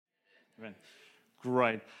Amen.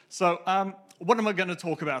 Great. So, what am I going to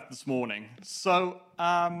talk about this morning? So,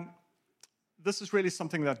 this is really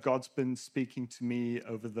something that God's been speaking to me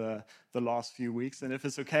over the last few weeks. And if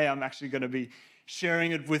it's okay, I'm actually going to be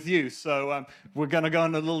sharing it with you. So, we're going to go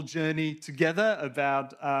on a little journey together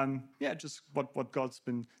about, just what God's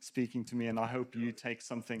been speaking to me. And I hope you take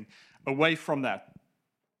something away from that.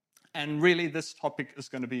 And really, this topic is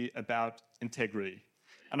going to be about integrity.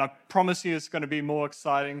 And I promise you it's going to be more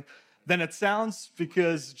exciting than it sounds,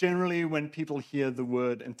 because generally when people hear the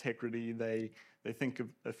word integrity, they think of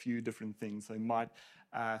a few different things. They might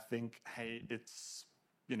think, hey, it's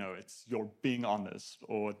you're being honest,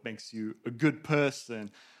 or it makes you a good person,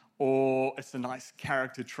 or it's a nice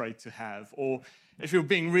character trait to have. Or if you're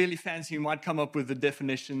being really fancy, you might come up with a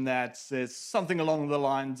definition that says something along the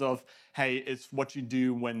lines of, hey, it's what you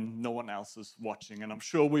do when no one else is watching. And I'm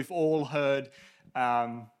sure we've all heard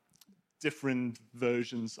different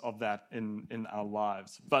versions of that in our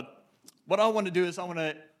lives. But what I want to do is I want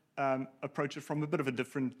to approach it from a bit of a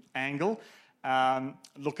different angle,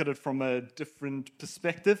 look at it from a different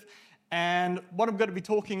perspective. And what I'm going to be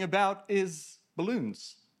talking about is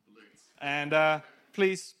balloons. And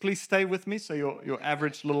please stay with me. So your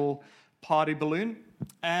average little party balloon.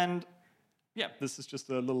 And yeah, this is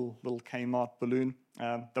just a little Kmart balloon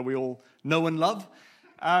that we all know and love.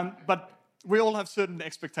 But we all have certain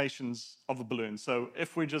expectations of a balloon. So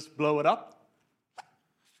if we just blow it up,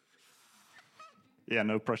 yeah,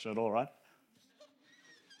 no pressure at all, right?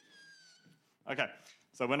 Okay,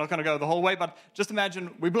 so we're not going to go the whole way, but just imagine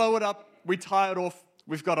we blow it up, we tie it off,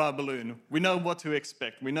 we've got our balloon. We know what to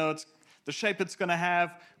expect. We know it's the shape it's going to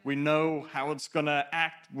have. We know how it's going to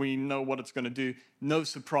act. We know what it's going to do. No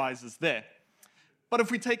surprises there. But if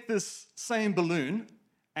we take this same balloon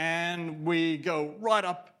and we go right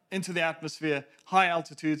up into the atmosphere, high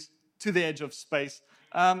altitudes, to the edge of space,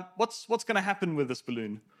 what's going to happen with this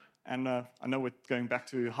balloon? And I know we're going back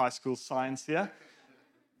to high school science here,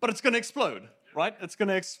 but it's going to explode, right? It's going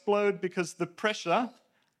to explode because the pressure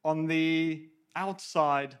on the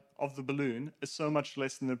outside of the balloon is so much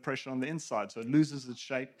less than the pressure on the inside, so it loses its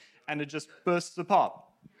shape and it just bursts apart.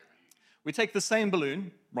 We take the same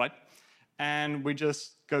balloon, right, and we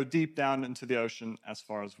just go deep down into the ocean as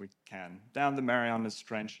far as we can, down the Marianas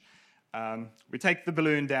Trench. We take the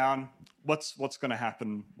balloon down. What's going to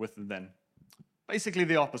happen with it then? Basically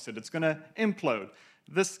the opposite. It's going to implode.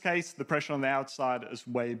 In this case, the pressure on the outside is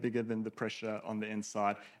way bigger than the pressure on the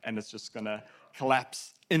inside, and it's just going to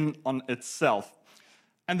collapse in on itself.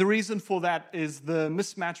 And the reason for that is the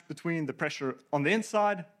mismatch between the pressure on the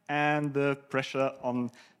inside and the pressure on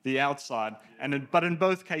the outside. But in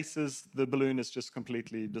both cases, the balloon is just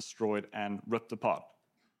completely destroyed and ripped apart.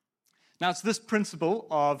 Now, it's this principle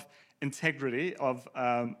of integrity, of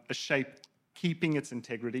a shape keeping its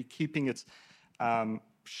integrity, keeping its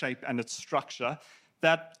shape and its structure,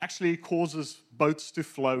 that actually causes boats to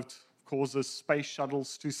float, causes space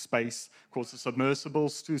shuttles to space, causes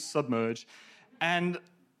submersibles to submerge. And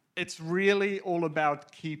it's really all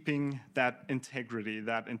about keeping that integrity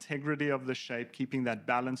of the shape, keeping that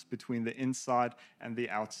balance between the inside and the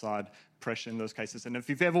outside pressure in those cases. And if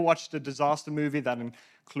you've ever watched a disaster movie that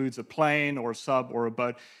includes a plane or a sub or a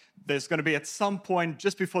boat, there's going to be at some point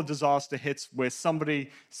just before disaster hits where somebody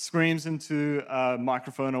screams into a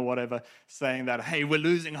microphone or whatever saying that, hey, we're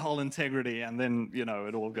losing hull integrity, and then,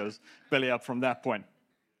 it all goes belly up from that point.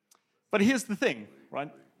 But here's the thing,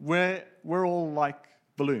 right? We're all like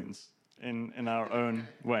balloons in our own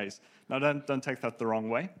ways. Now, don't take that the wrong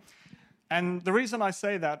way. And the reason I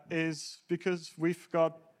say that is because we've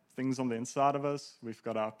got things on the inside of us. We've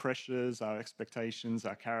got our pressures, our expectations,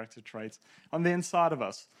 our character traits on the inside of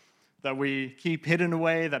us that we keep hidden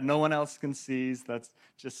away, that no one else can see, that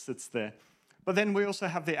just sits there. But then we also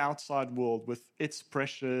have the outside world with its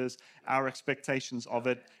pressures, our expectations of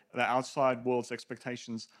it, the outside world's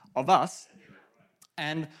expectations of us.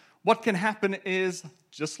 And what can happen is,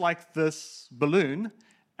 just like this balloon,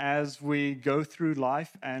 as we go through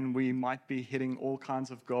life and we might be hitting all kinds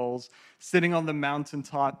of goals, sitting on the mountain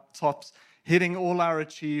tops, hitting all our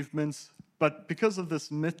achievements, but because of this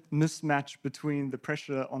mismatch between the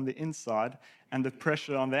pressure on the inside and the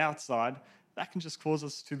pressure on the outside, that can just cause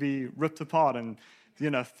us to be ripped apart and,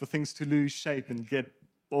 for things to lose shape and get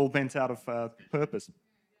all bent out of purpose.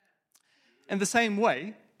 In the same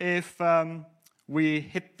way, if we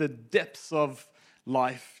hit the depths of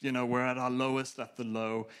life, we're at our lowest at the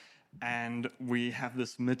low, and we have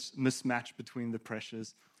this mismatch between the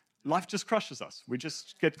pressures, life just crushes us. We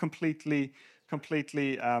just get completely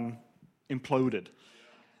imploded.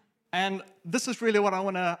 And this is really what I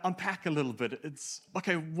want to unpack a little bit. It's,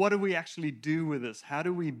 okay, what do we actually do with this? How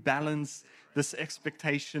do we balance this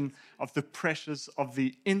expectation of the pressures of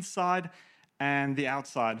the inside and the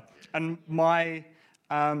outside? And my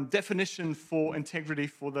definition for integrity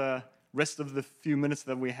for the rest of the few minutes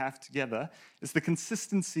that we have together is the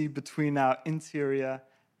consistency between our interior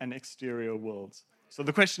and exterior worlds. So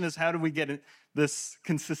the question is, how do we get this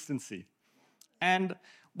consistency? And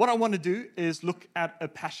what I want to do is look at a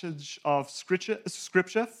passage of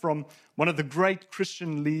scripture from one of the great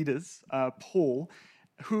Christian leaders, Paul,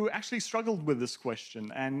 who actually struggled with this question.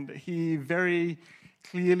 And he very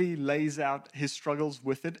clearly lays out his struggles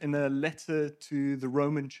with it in a letter to the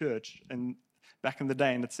Roman church back in the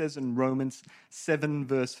day. And it says in Romans 7,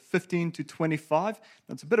 verse 15 to 25.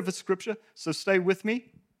 That's a bit of a scripture, so stay with me.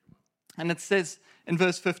 And it says in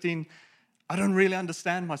verse 15, I don't really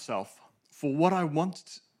understand myself. For what I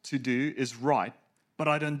want to do is right, but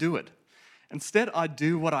I don't do it. Instead, I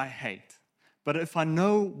do what I hate. But if I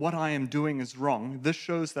know what I am doing is wrong, this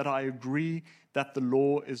shows that I agree that the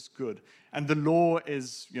law is good. And the law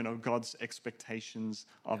is, God's expectations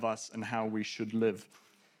of us and how we should live.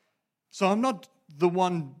 So I'm not the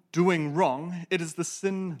one doing wrong. It is the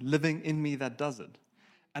sin living in me that does it.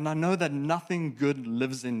 And I know that nothing good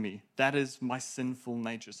lives in me. That is my sinful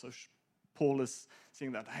nature. So Paul is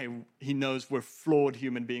saying that, hey, he knows we're flawed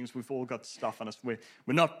human beings. We've all got stuff on us. We're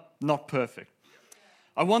not perfect.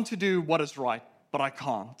 I want to do what is right, but I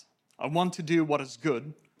can't. I want to do what is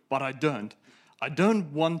good, but I don't. I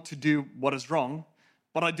don't want to do what is wrong,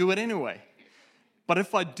 but I do it anyway. But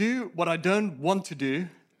if I do what I don't want to do,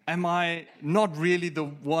 am I not really the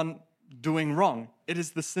one doing wrong? It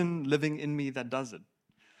is the sin living in me that does it.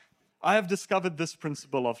 I have discovered this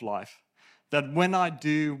principle of life, that when I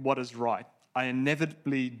do what is right, I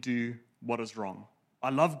inevitably do what is wrong. I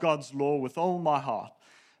love God's law with all my heart,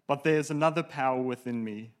 but there's another power within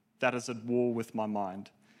me that is at war with my mind.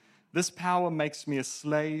 This power makes me a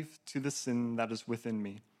slave to the sin that is within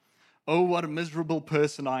me. Oh, what a miserable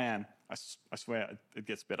person I am. I swear it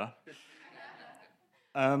gets better.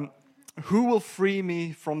 Who will free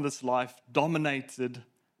me from this life dominated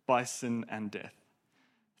by sin and death?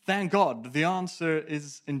 Thank God, the answer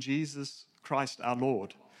is in Jesus Christ our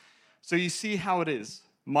Lord. So you see how it is.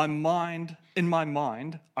 In my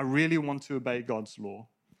mind, I really want to obey God's law.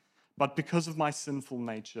 But because of my sinful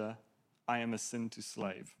nature, I am a sin to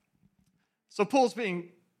slave. So Paul's being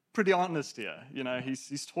pretty honest here.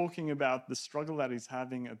 He's talking about the struggle that he's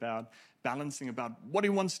having, about balancing, about what he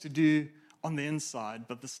wants to do on the inside,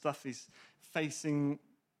 but the stuff he's facing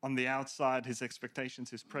on the outside, his expectations,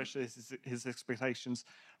 his pressure, his expectations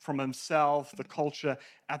from himself, the culture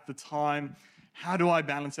at the time. How do I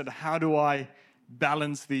balance it? How do I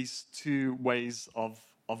balance these two ways of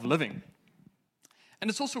living? And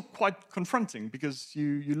it's also quite confronting because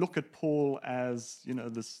you look at Paul as,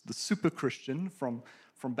 the super Christian from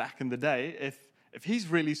back in the day. If he's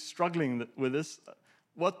really struggling with this,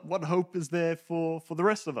 what hope is there for the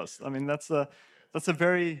rest of us? I mean, that's a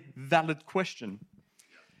very valid question.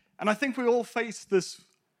 And I think we all face this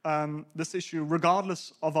issue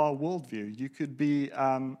regardless of our worldview. You could be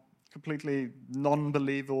completely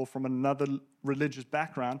non-believer or from another religious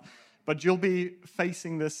background, but you'll be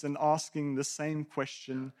facing this and asking the same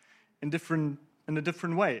question in a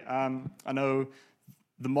different way. I know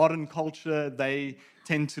the modern culture, they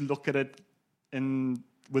tend to look at it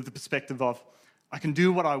with the perspective of, I can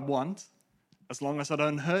do what I want as long as I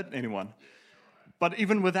don't hurt anyone. But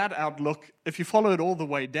even with that outlook, if you follow it all the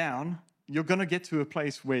way down, you're going to get to a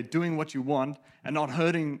place where doing what you want and not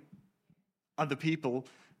hurting other people,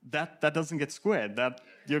 that doesn't get squared. That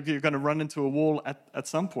you're going to run into a wall at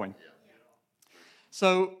some point.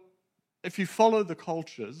 So if you follow the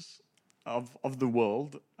cultures of the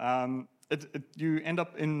world, you end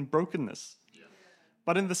up in brokenness.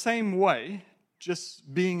 But in the same way,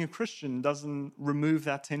 just being a Christian doesn't remove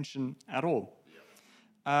that tension at all.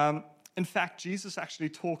 In fact, Jesus actually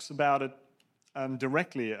talks about it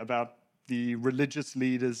directly, about the religious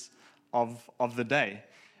leaders of the day.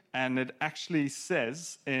 And it actually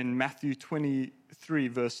says in Matthew 23,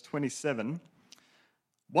 verse 27,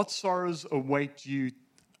 "What sorrows await you,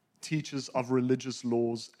 teachers of religious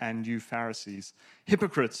laws, and you Pharisees,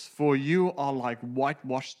 hypocrites, for you are like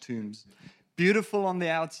whitewashed tombs, beautiful on the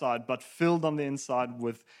outside, but filled on the inside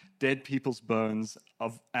with dead people's bones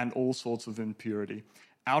and all sorts of impurity.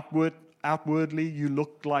 Outwardly, you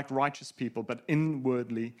look like righteous people, but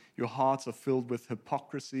inwardly, your hearts are filled with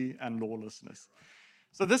hypocrisy and lawlessness."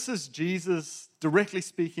 So this is Jesus directly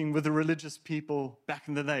speaking with the religious people back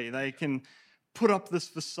in the day. They can put up this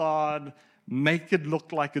facade, make it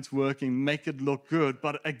look like it's working, make it look good.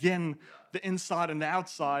 But again, the inside and the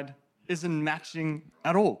outside isn't matching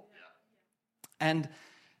at all. And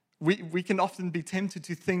we can often be tempted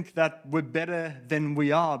to think that we're better than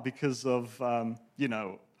we are because of,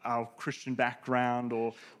 our Christian background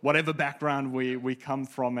or whatever background we come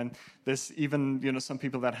from. And there's even, some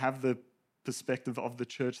people that have the perspective of the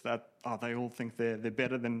church that, they all think they're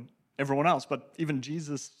better than everyone else. But even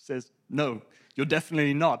Jesus says, no, you're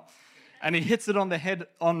definitely not. And he hits it on the head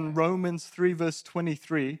on Romans 3, verse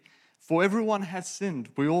 23. For everyone has sinned.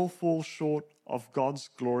 We all fall short of God's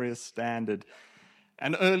glorious standard.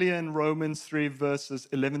 And earlier in Romans 3, verses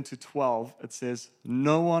 11 to 12, it says,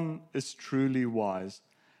 no one is truly wise.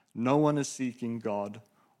 No one is seeking God.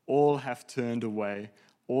 All have turned away.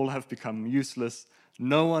 All have become useless.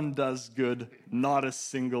 No one does good, not a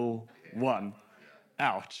single one.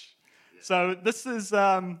 Ouch. So this is,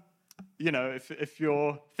 if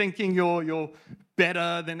you're thinking you're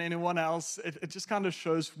better than anyone else, it just kind of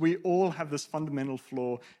shows we all have this fundamental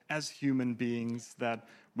flaw as human beings, that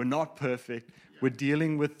we're not perfect. We're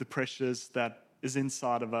dealing with the pressures that is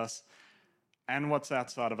inside of us and what's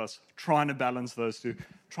outside of us, trying to balance those two,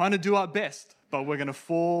 trying to do our best, but we're going to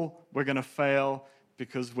fall, we're going to fail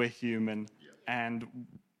because we're human. And,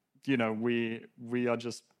 we are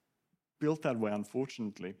just built that way,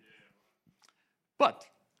 unfortunately. But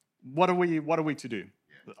what are we to do?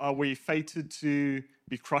 Are we fated to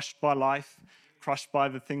be crushed by life, crushed by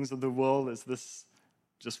the things of the world? Is this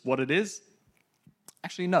just what it is?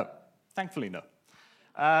 Actually, no. Thankfully, no.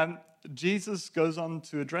 Jesus goes on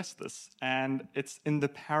to address this, and it's in the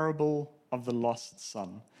parable of the lost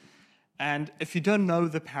son. And if you don't know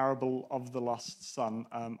the parable of the lost son,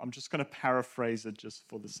 I'm just going to paraphrase it just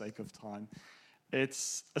for the sake of time.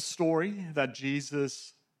 It's a story that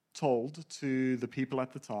Jesus told to the people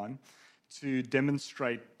at the time to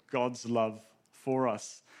demonstrate God's love for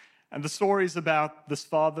us. And the story is about this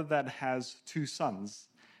father that has two sons.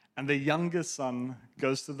 And the younger son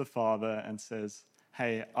goes to the father and says,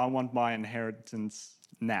 hey, I want my inheritance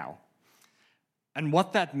now. And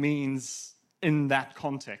what that means in that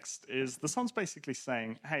context is the son's basically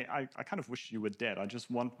saying, hey, I kind of wish you were dead. I just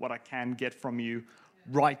want what I can get from you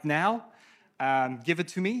right now. Give it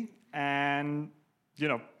to me. And,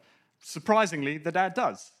 surprisingly, the dad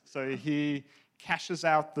does. So he cashes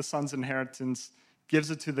out the son's inheritance,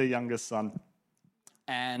 gives it to the younger son.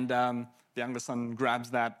 And the younger son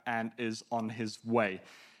grabs that and is on his way.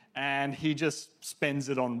 And he just spends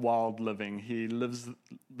it on wild living. He lives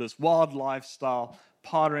this wild lifestyle,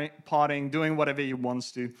 partying, doing whatever he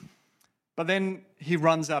wants to. But then he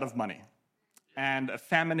runs out of money. And a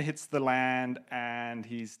famine hits the land, and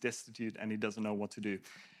he's destitute, and he doesn't know what to do.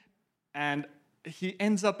 And he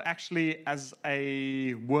ends up actually as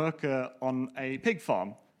a worker on a pig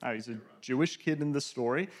farm. Now, he's a Jewish kid in the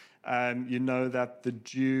story. You know that the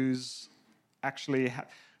Jews actually have...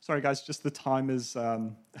 Sorry, guys, just the time is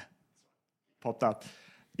popped up.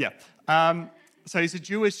 Yeah. So he's a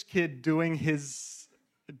Jewish kid doing his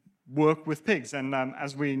work with pigs. And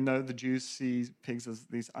as we know, the Jews see pigs as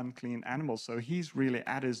these unclean animals. So he's really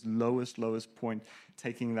at his lowest point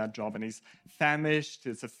taking that job. And he's famished.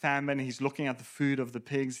 It's a famine. He's looking at the food of the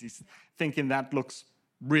pigs. He's thinking that looks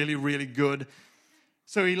really, really good.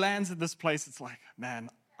 So he lands at this place. It's like, man,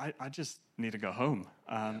 I just need to go home.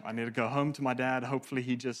 I need to go home to my dad. Hopefully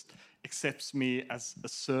he just accepts me as a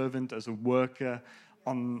servant, as a worker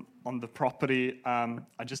on the property.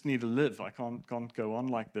 I just need to live. I can't go on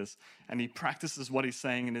like this. And he practices what he's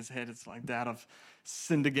saying in his head. It's like, Dad, I've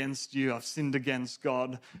sinned against you. I've sinned against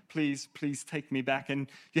God. Please take me back. And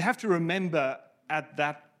you have to remember at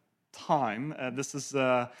that time, this is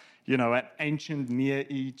an ancient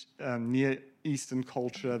Near Eastern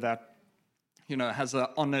culture that has an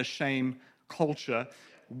honor-shame culture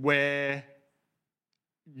where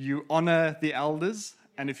you honor the elders,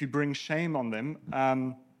 and if you bring shame on them,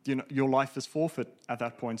 your life is forfeit at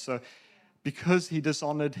that point. So because he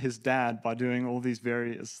dishonored his dad by doing all these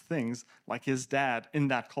various things, like his dad in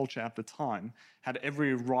that culture at the time had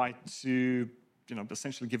every right to,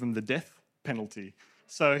 essentially give him the death penalty.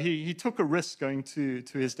 So he took a risk going to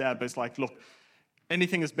his dad, but it's like, look,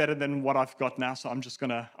 anything is better than what I've got now, so I'm just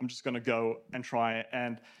gonna go and try.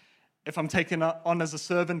 And if I'm taken on as a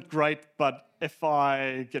servant, great. But if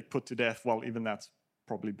I get put to death, well, even that's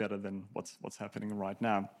probably better than what's happening right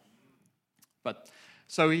now. But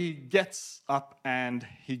so he gets up and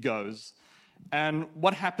he goes. And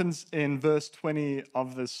what happens in verse 20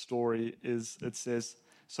 of this story is it says,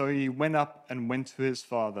 so he went up and went to his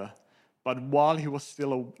father, but while he was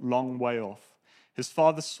still a long way off, his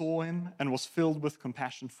father saw him and was filled with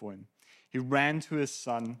compassion for him. He ran to his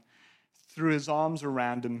son, threw his arms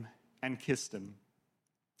around him and kissed him.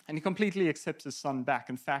 And he completely accepts his son back.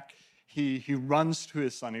 In fact, he runs to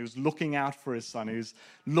his son. He was looking out for his son. He was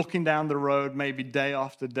looking down the road, maybe day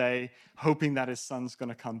after day, hoping that his son's going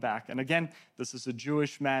to come back. And again, this is a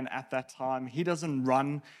Jewish man at that time. He doesn't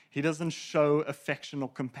run. He doesn't show affection or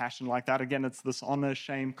compassion like that. Again, it's this honor,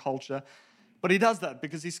 shame culture. But he does that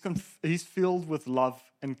because he's filled with love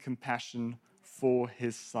and compassion for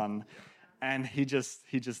his son. And he just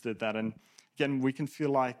did that. And again, we can feel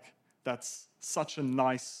like that's such a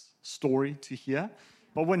nice story to hear.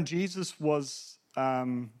 But when Jesus was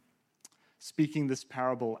speaking this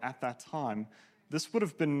parable at that time, this would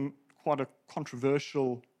have been quite a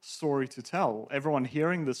controversial story to tell. Everyone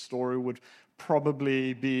hearing this story would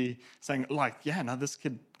probably be saying, like, yeah, no, this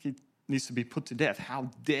kid needs to be put to death.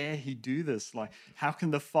 How dare he do this? Like, how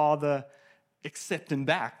can the father accept him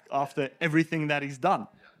back after everything that he's done?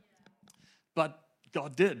 But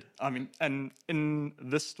God did. I mean, and in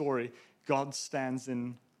this story, God stands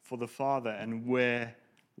in for the father, and we're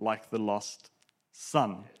like the lost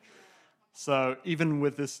son. So even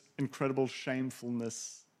with this incredible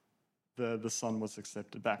shamefulness, the son was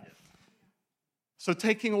accepted back. So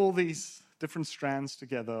taking all these different strands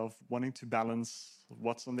together of wanting to balance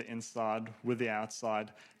what's on the inside with the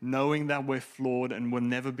outside, knowing that we're flawed and we'll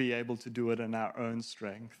never be able to do it in our own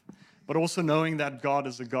strength, but also knowing that God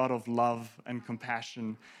is a God of love and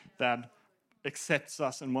compassion that accepts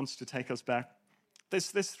us and wants to take us back.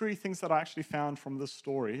 There's three things that I actually found from this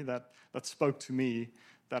story that spoke to me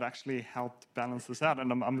that actually helped balance this out.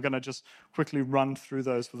 And I'm going to just quickly run through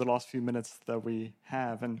those for the last few minutes that we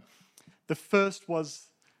have. And the first was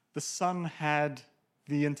the son had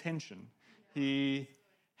the intention. He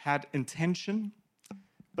had intention,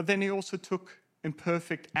 but then he also took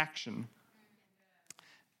imperfect action.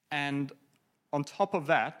 And on top of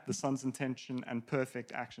that, the son's intention and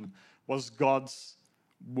perfect action was God's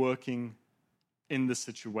working in the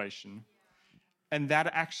situation. And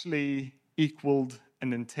that actually equaled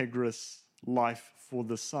an integrous life for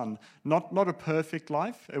the son. Not a perfect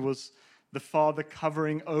life. It was the father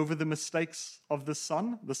covering over the mistakes of the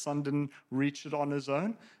son. The son didn't reach it on his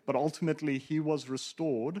own, but ultimately he was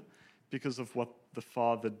restored because of what the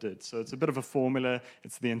father did. So it's a bit of a formula.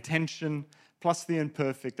 It's the intention plus the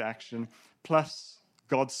imperfect action plus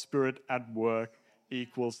God's Spirit at work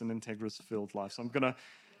equals an integrous-filled life. So I'm going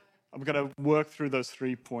to work through those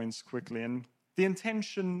 3 points quickly. And the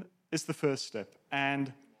intention is the first step.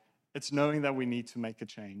 And it's knowing that we need to make a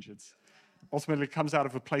change. It's ultimately comes out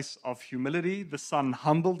of a place of humility. The son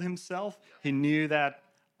humbled himself. He knew that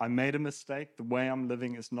I made a mistake. The way I'm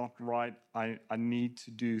living is not right. I need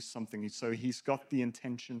to do something. So he's got the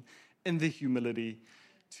intention in the humility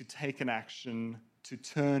to take an action, to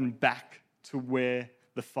turn back to where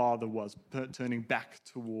the father was, turning back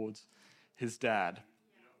towards his dad,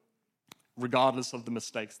 regardless of the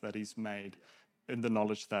mistakes that he's made, in the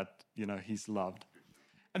knowledge that, he's loved.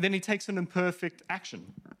 And then he takes an imperfect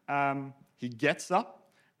action. He gets up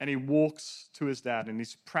and he walks to his dad, and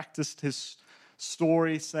he's practiced his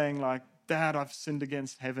story saying like, Dad, I've sinned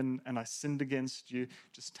against heaven and I sinned against you.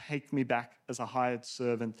 Just take me back as a hired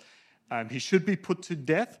servant. He should be put to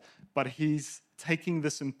death, but he's taking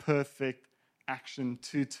this imperfect action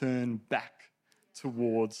to turn back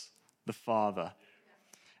towards the Father.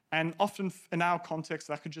 And often in our context,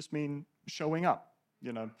 that could just mean showing up,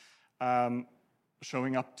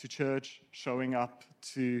 showing up to church, showing up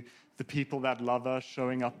to the people that love us,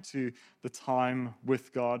 showing up to the time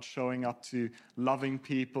with God, showing up to loving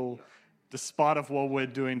people, despite of what we're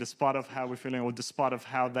doing, despite of how we're feeling, or despite of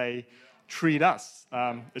how they treat us.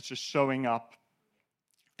 It's just showing up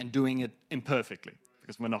and doing it imperfectly,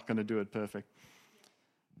 because we're not going to do it perfect.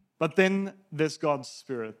 But then there's God's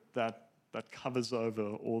Spirit that covers over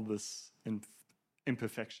all this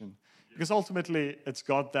imperfection. Because ultimately, it's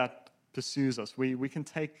God that pursues us. We can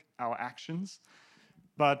take our actions,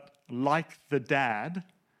 but like the dad,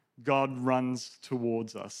 God runs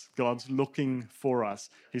towards us. God's looking for us.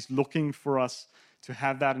 He's looking for us to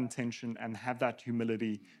have that intention and have that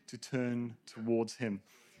humility to turn towards him.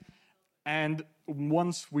 And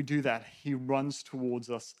once we do that, he runs towards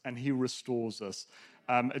us and he restores us.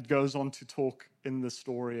 It goes on to talk in the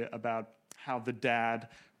story about how the dad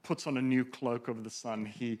puts on a new cloak over the son.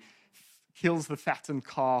 He kills the fattened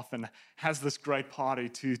calf and has this great party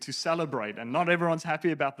to celebrate. And not everyone's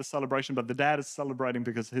happy about the celebration, but the dad is celebrating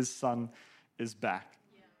because his son is back.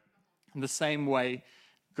 Yeah. In the same way,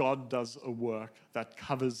 God does a work that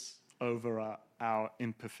covers over our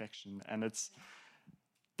imperfection. And it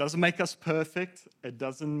doesn't make us perfect. It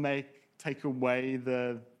doesn't take away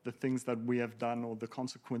the things that we have done or the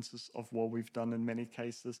consequences of what we've done in many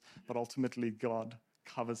cases, but ultimately God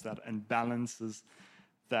covers that and balances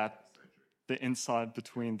that, the inside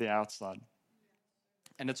between the outside.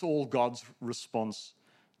 And it's all God's response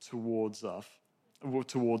towards us.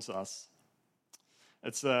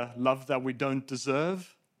 It's a love that we don't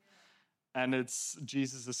deserve, and it's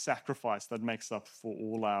Jesus' sacrifice that makes up for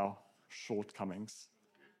all our shortcomings.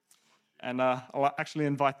 And I'll actually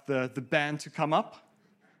invite the band to come up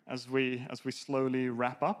as we slowly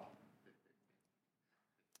wrap up.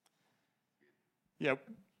 Yeah,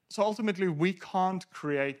 so ultimately we can't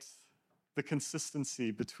create the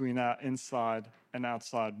consistency between our inside and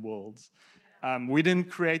outside worlds. We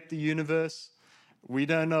didn't create the universe. We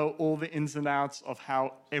don't know all the ins and outs of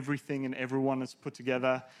how everything and everyone is put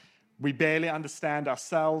together. We barely understand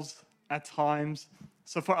ourselves at times.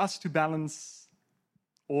 So for us to balance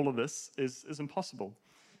all of this is impossible.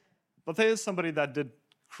 But there is somebody that did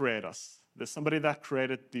create us. There's somebody that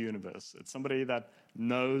created the universe. It's somebody that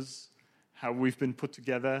knows how we've been put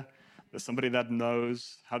together. There's somebody that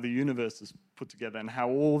knows how the universe is put together and how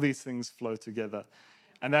all these things flow together.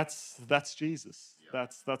 And that's Jesus.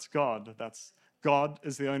 That's God. God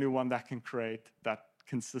is the only one that can create that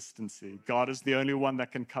consistency. God is the only one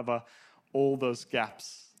that can cover all those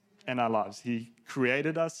gaps in our lives. He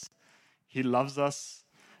created us. He loves us.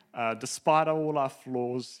 Despite all our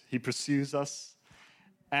flaws, He pursues us.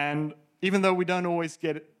 And even though we don't always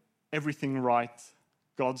get everything right,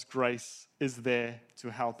 God's grace is there to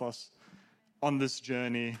help us on this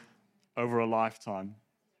journey over a lifetime.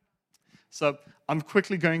 So I'm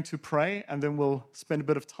quickly going to pray, and then we'll spend a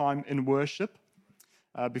bit of time in worship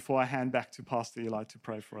before I hand back to Pastor Eli to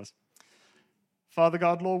pray for us. Father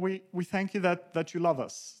God, Lord, we thank you that you love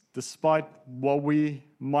us, despite what we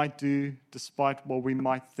might do, despite what we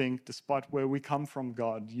might think, despite where we come from,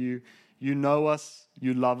 God. You know us,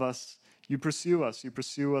 you love us, you pursue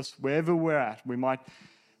us wherever we're at. We might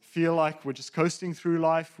feel like we're just coasting through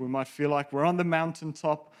life. We might feel like we're on the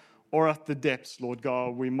mountaintop or at the depths, Lord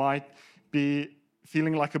God. We might be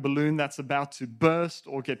feeling like a balloon that's about to burst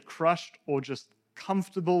or get crushed or just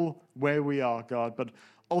comfortable where we are, God. But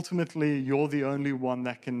ultimately, you're the only one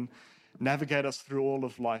that can navigate us through all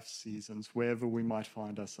of life's seasons, wherever we might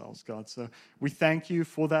find ourselves, God. So we thank you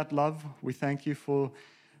for that love. We thank you for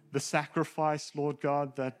the sacrifice, Lord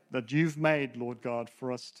God, that you've made, Lord God,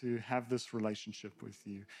 for us to have this relationship with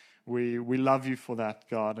you. We love you for that,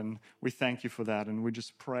 God, and we thank you for that. And we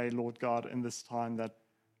just pray, Lord God, in this time that,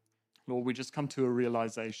 Lord, we just come to a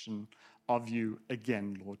realization of you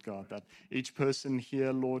again, Lord God, that each person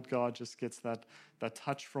here, Lord God, just gets that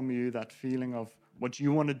touch from you, that feeling of what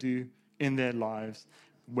you want to do in their lives,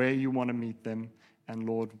 where you want to meet them, and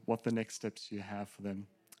Lord, what the next steps you have for them.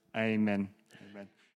 Amen.